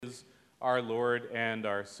our Lord and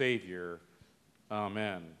our Savior.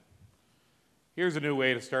 Amen. Here's a new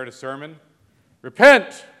way to start a sermon.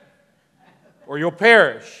 Repent, or you'll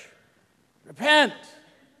perish. Repent.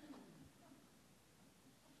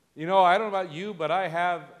 You know, I don't know about you, but I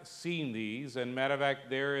have seen these. And matter of fact,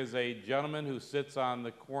 there is a gentleman who sits on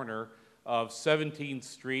the corner of 17th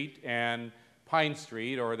Street and Pine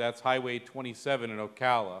Street, or that's Highway 27 in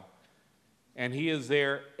Ocala. And he is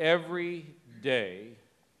there every day,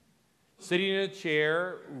 sitting in a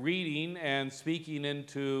chair, reading and speaking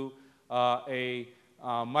into a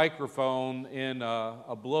microphone in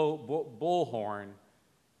a bullhorn.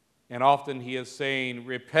 And often he is saying,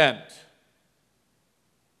 repent.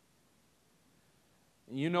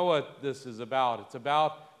 You know what this is about. It's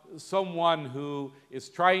about someone who is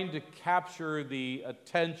trying to capture the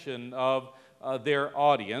attention of their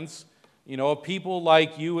audience, you know, people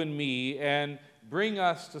like you and me, and bring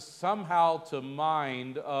us to somehow to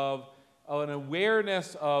mind of an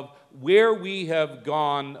awareness of where we have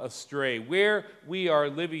gone astray, where we are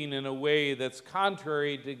living in a way that's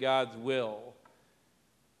contrary to God's will.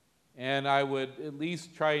 And I would at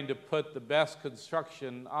least trying to put the best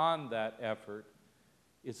construction on that effort.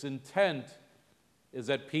 Its intent is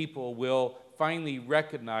that people will finally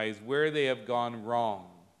recognize where they have gone wrong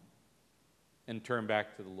and turn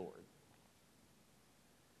back to the Lord.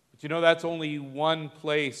 But you know, that's only one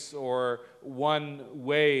place or one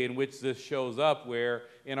way in which this shows up, where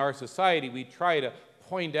in our society we try to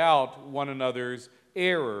point out one another's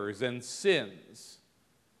errors and sins.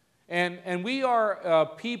 And we are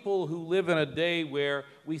people who live in a day where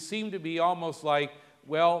we seem to be almost like,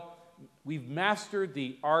 well, we've mastered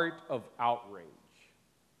the art of outrage.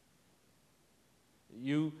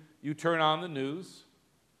 You turn on the news,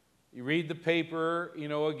 you read the paper, you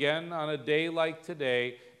know, again on a day like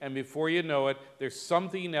today, and before you know it, there's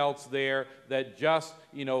something else there that just,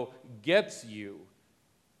 you know, gets you.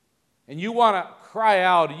 And you want to cry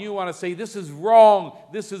out, and you want to say, this is wrong,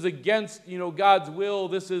 this is against, you know, God's will,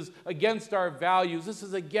 this is against our values, this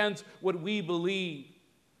is against what we believe.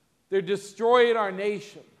 They're destroying our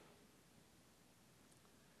nation.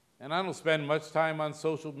 And I don't spend much time on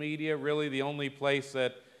social media. Really, the only place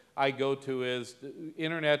that I go to is the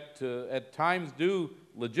internet to, at times, do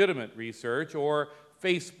legitimate research, or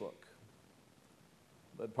Facebook.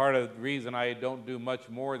 But part of the reason I don't do much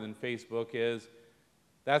more than Facebook is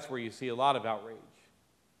that's where you see a lot of outrage.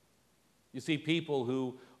 You see people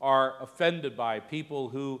who are offended by, people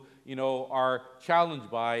who, you know, are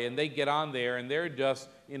challenged by, and they get on there and they're just,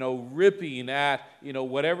 you know, ripping at, you know,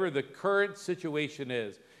 whatever the current situation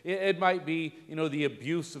is. It might be, you know, the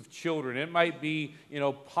abuse of children. It might be, you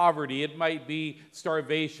know, poverty. It might be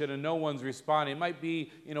starvation and no one's responding. It might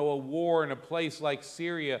be, you know, a war in a place like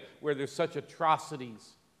Syria where there's such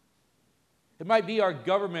atrocities. It might be our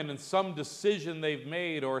government and some decision they've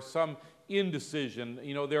made, or some indecision,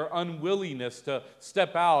 you know, their unwillingness to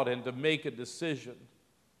step out and to make a decision.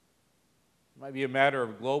 It might be a matter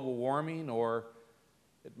of global warming, or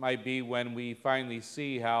it might be when we finally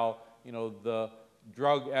see how, you know, the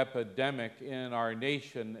drug epidemic in our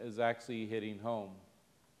nation is actually hitting home.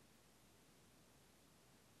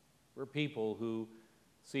 We're people who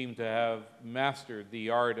seem to have mastered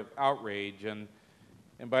the art of outrage, and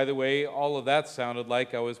by the way, all of that sounded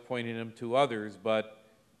like I was pointing them to others, but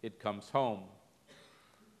it comes home,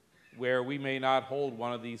 where we may not hold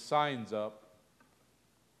one of these signs up,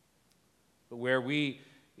 but where we,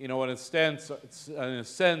 you know, in a sense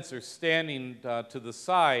are standing to the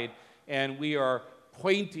side, and we are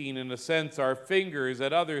pointing, in a sense, our fingers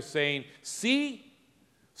at others, saying, see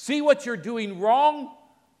what you're doing wrong?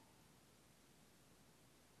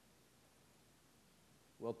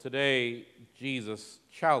 Well, today, Jesus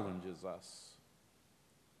challenges us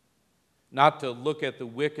not to look at the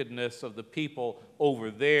wickedness of the people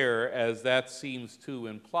over there, as that seems to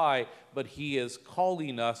imply, but he is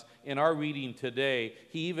calling us in our reading today.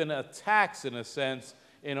 He even attacks, in a sense,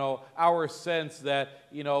 you know, our sense that,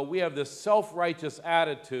 you know, we have this self-righteous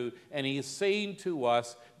attitude, and he is saying to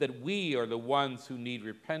us that we are the ones who need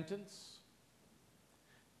repentance,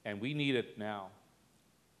 and we need it now.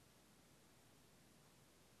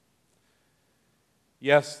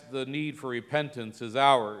 Yes, the need for repentance is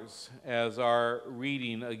ours, as our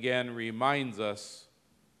reading again reminds us.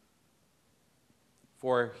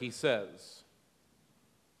 For he says,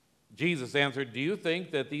 Jesus answered, "Do you think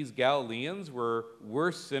that these Galileans were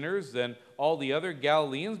worse sinners than all the other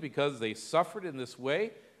Galileans because they suffered in this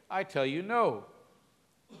way? I tell you, no.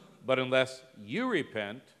 But unless you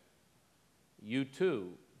repent, you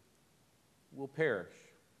too will perish."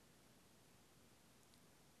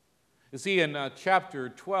 You see, in chapter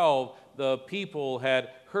 12, the people had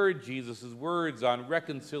heard Jesus' words on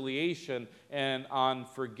reconciliation and on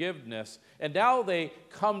forgiveness. And now they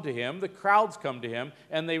come to him, the crowds come to him,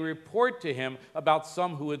 and they report to him about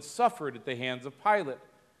some who had suffered at the hands of Pilate.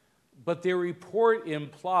 But their report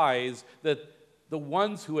implies that the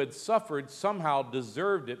ones who had suffered somehow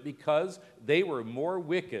deserved it because they were more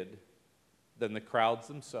wicked than the crowds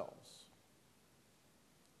themselves.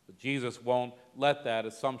 But Jesus won't let that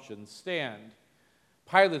assumption stand.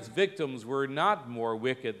 Pilate's victims were not more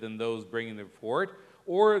wicked than those bringing the report,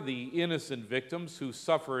 or the innocent victims who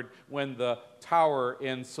suffered when the tower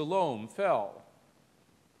in Siloam fell.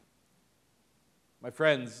 My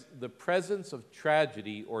friends, the presence of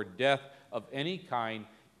tragedy or death of any kind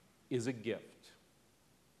is a gift,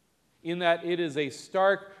 in that it is a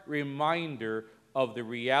stark reminder of the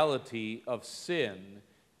reality of sin,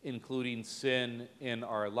 including sin in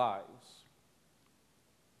our lives.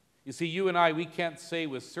 You see, you and I, we can't say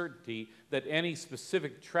with certainty that any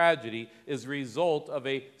specific tragedy is a result of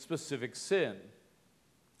a specific sin,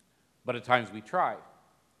 but at times we try.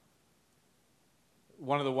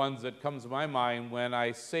 One of the ones that comes to my mind when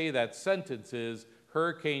I say that sentence is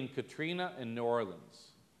Hurricane Katrina in New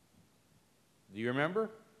Orleans. Do you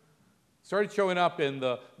remember? Started showing up in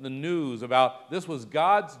the news about this was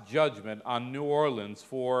God's judgment on New Orleans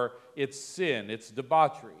for its sin, its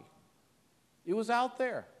debauchery. It was out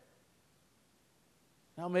there.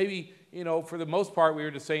 Now maybe, for the most part we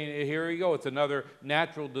were just saying, here we go, it's another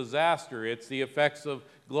natural disaster. It's the effects of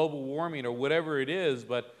global warming or whatever it is,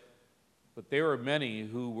 but there were many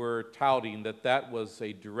who were touting that that was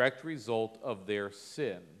a direct result of their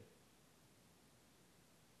sin.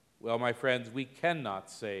 Well, my friends, we cannot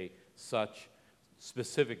say such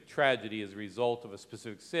specific tragedy as a result of a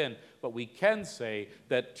specific sin, but we can say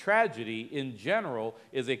that tragedy in general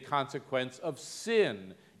is a consequence of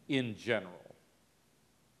sin in general.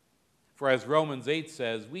 For as Romans 8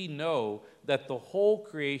 says, we know that the whole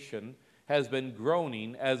creation has been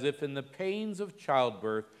groaning as if in the pains of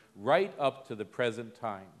childbirth right up to the present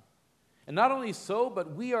time. And not only so,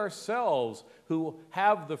 but we ourselves who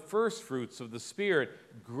have the first fruits of the Spirit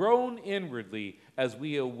groan inwardly as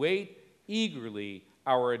we await eagerly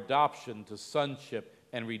our adoption to sonship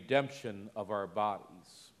and redemption of our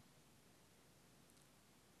bodies.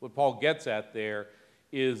 What Paul gets at there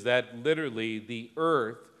is that literally the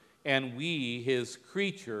earth and we, his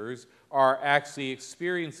creatures, are actually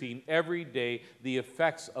experiencing every day the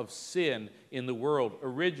effects of sin in the world,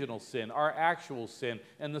 original sin, our actual sin,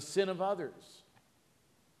 and the sin of others.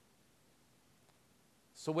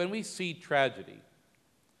 So when we see tragedy,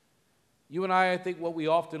 you and I think what we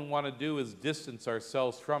often want to do is distance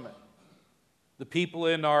ourselves from it. The people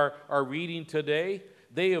in our reading today,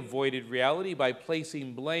 they avoided reality by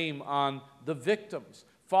placing blame on the victims,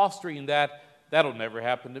 fostering that that'll never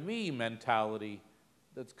happen to me mentality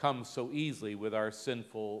that's come so easily with our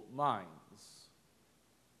sinful minds.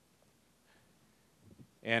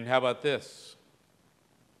 And how about this?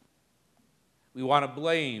 We want to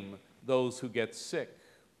blame those who get sick,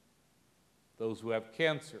 those who have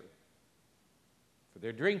cancer, for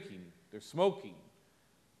their drinking, their smoking,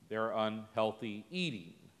 their unhealthy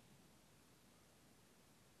eating.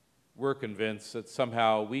 We're convinced that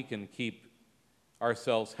somehow we can keep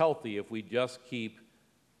ourselves healthy if we just keep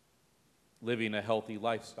living a healthy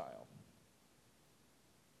lifestyle.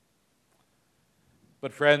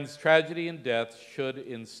 But friends, tragedy and death should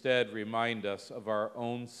instead remind us of our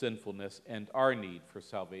own sinfulness and our need for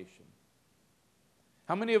salvation.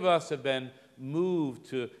 How many of us have been moved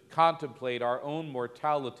to contemplate our own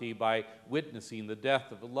mortality by witnessing the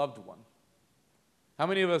death of a loved one? How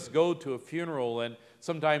many of us go to a funeral and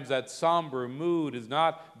sometimes that somber mood is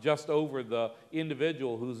not just over the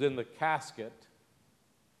individual who's in the casket,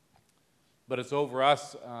 but it's over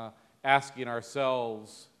us asking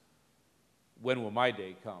ourselves, when will my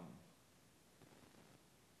day come?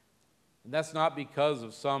 And that's not because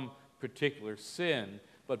of some particular sin,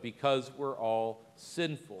 but because we're all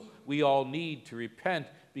sinful. We all need to repent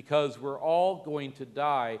because we're all going to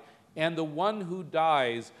die. And the one who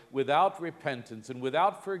dies without repentance and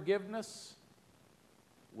without forgiveness,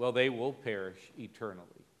 well, they will perish eternally.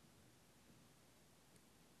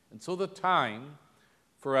 And so the time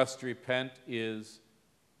for us to repent is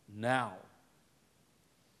now,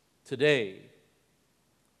 today,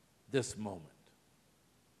 this moment.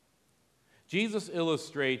 Jesus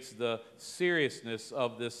illustrates the seriousness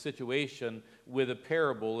of this situation with a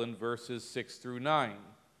parable in verses 6 through 9.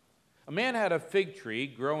 A man had a fig tree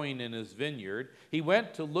growing in his vineyard. He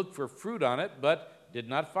went to look for fruit on it, but did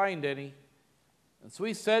not find any. And so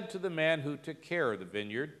he said to the man who took care of the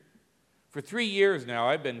vineyard, For 3 years now,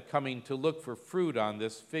 I've been coming to look for fruit on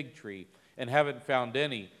this fig tree and haven't found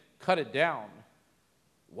any. Cut it down.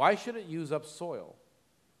 Why should it use up soil?"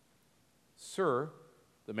 "Sir,"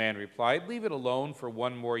 the man replied, "leave it alone for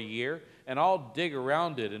 1 more year, and I'll dig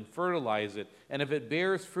around it and fertilize it. And if it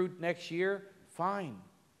bears fruit next year, fine.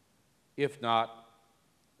 If not,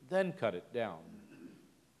 then cut it down."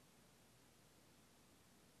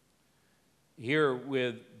 Here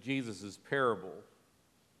with Jesus' parable,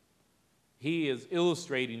 he is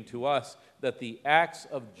illustrating to us that the axe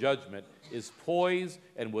of judgment is poised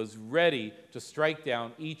and was ready to strike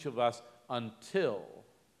down each of us until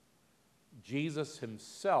Jesus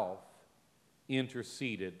himself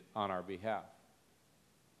interceded on our behalf.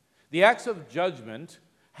 The axe of judgment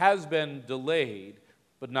has been delayed,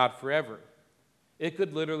 but not forever. It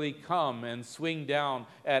could literally come and swing down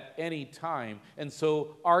at any time, and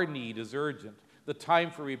so our need is urgent. The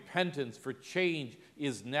time for repentance, for change,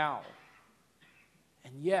 is now.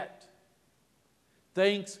 And yet,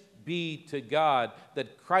 thanks be to God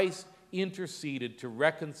that Christ interceded to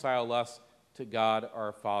reconcile us to God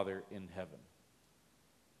our Father in heaven.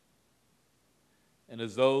 And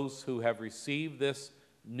as those who have received this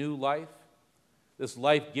new life, this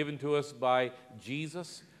life given to us by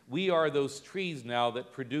Jesus, we are those trees now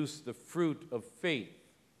that produce the fruit of faith.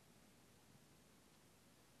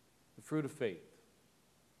 The fruit of faith.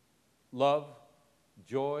 Love,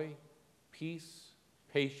 joy, peace,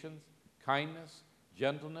 patience, kindness,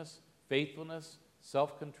 gentleness, faithfulness,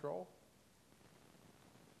 self-control.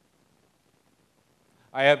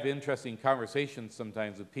 I have interesting conversations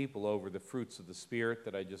sometimes with people over the fruits of the Spirit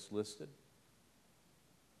that I just listed.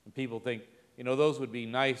 And people think, those would be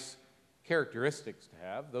nice characteristics to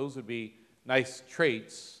have. Those would be nice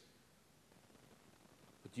traits.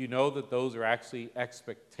 But do you know that those are actually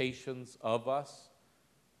expectations of us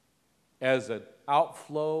as an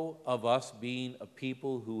outflow of us being a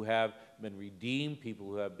people who have been redeemed, people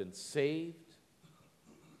who have been saved?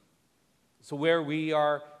 So where we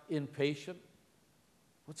are impatient,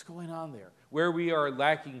 what's going on there? Where we are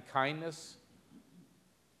lacking kindness,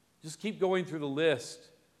 just keep going through the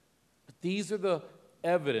list. But these are the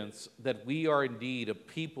evidence that we are indeed a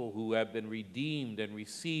people who have been redeemed and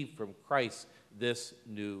received from Christ this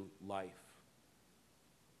new life.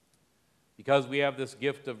 Because we have this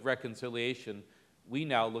gift of reconciliation, we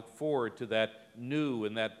now look forward to that new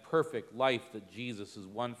and that perfect life that Jesus has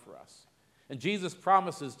won for us. And Jesus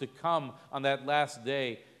promises to come on that last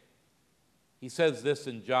day. He says this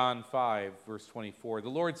in John 5, verse 24. The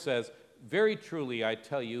Lord says, "Very truly I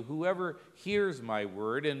tell you, whoever hears my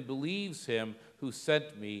word and believes him who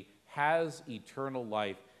sent me has eternal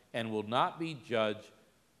life and will not be judged,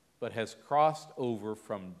 but has crossed over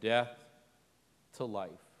from death to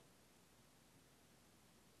life."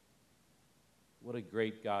 What a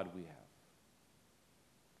great God we have.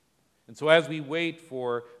 And so as we wait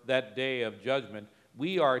for that day of judgment,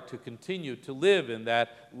 we are to continue to live in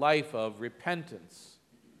that life of repentance,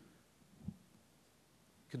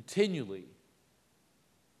 continually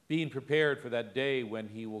being prepared for that day when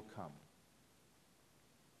he will come.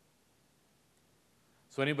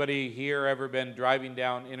 So anybody here ever been driving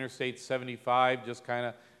down Interstate 75, just kind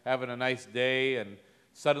of having a nice day, and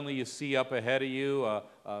suddenly you see up ahead of you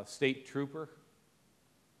a state trooper?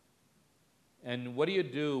 And what do you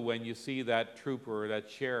do when you see that trooper or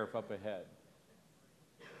that sheriff up ahead?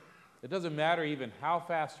 It doesn't matter even how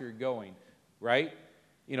fast you're going, right?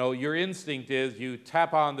 Your instinct is you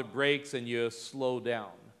tap on the brakes and you slow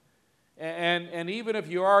down. And even if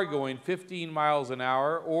you are going 15 miles an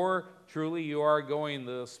hour, or truly you are going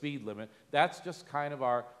the speed limit, that's just kind of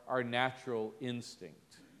our natural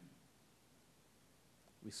instinct.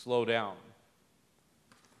 We slow down.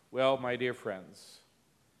 Well, my dear friends,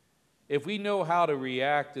 if we know how to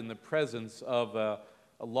react in the presence of a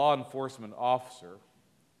law enforcement officer,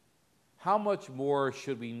 how much more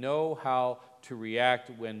should we know how to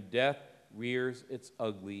react when death rears its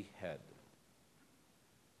ugly head?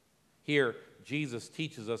 Here, Jesus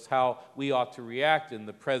teaches us how we ought to react in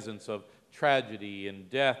the presence of tragedy and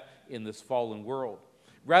death in this fallen world.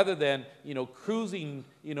 Rather than, cruising,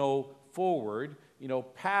 forward,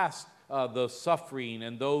 past the suffering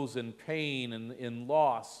and those in pain and in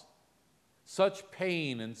loss. Such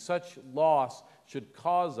pain and such loss should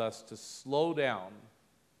cause us to slow down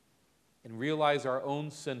and realize our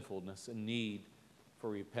own sinfulness and need for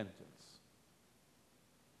repentance.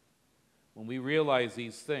 When we realize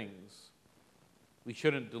these things, we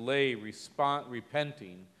shouldn't delay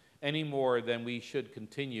repenting any more than we should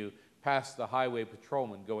continue past the highway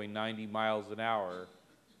patrolman going 90 miles an hour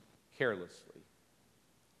carelessly.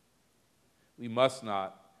 We must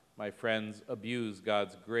not, my friends, abuse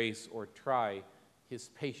God's grace or try his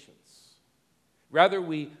patience. Rather,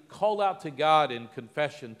 we call out to God in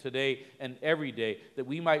confession today and every day that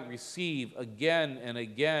we might receive again and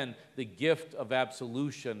again the gift of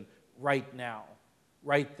absolution right now,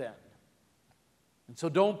 right then. And so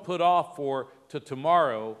don't put off to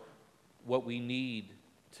tomorrow what we need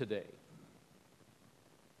today.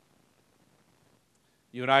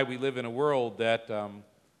 You and I, we live in a world that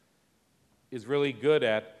is really good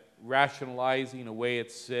at rationalizing away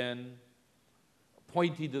its sin,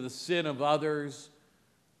 pointing to the sin of others.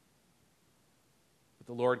 But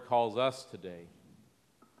the Lord calls us today.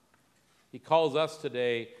 He calls us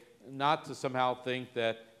today not to somehow think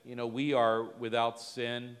that, we are without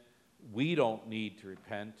sin. We don't need to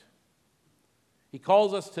repent. He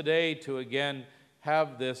calls us today to again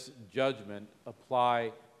have this judgment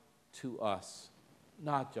apply to us,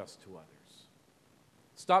 not just to others.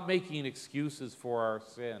 Stop making excuses for our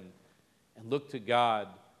sin and look to God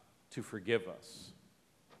to forgive us.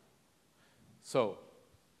 So,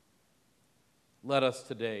 let us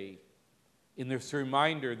today, in this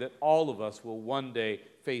reminder that all of us will one day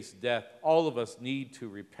face death, all of us need to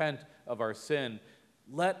repent of our sin,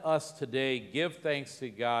 let us today give thanks to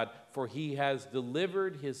God, for he has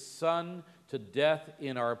delivered his Son to death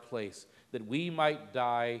in our place, that we might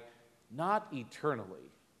die not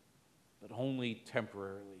eternally, but only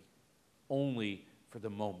temporarily, only for the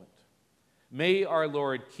moment. May our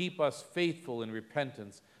Lord keep us faithful in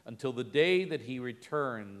repentance until the day that he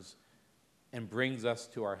returns and brings us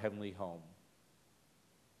to our heavenly home.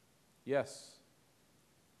 Yes,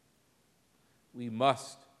 we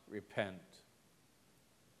must repent,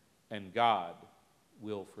 and God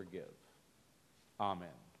will forgive. Amen.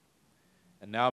 And now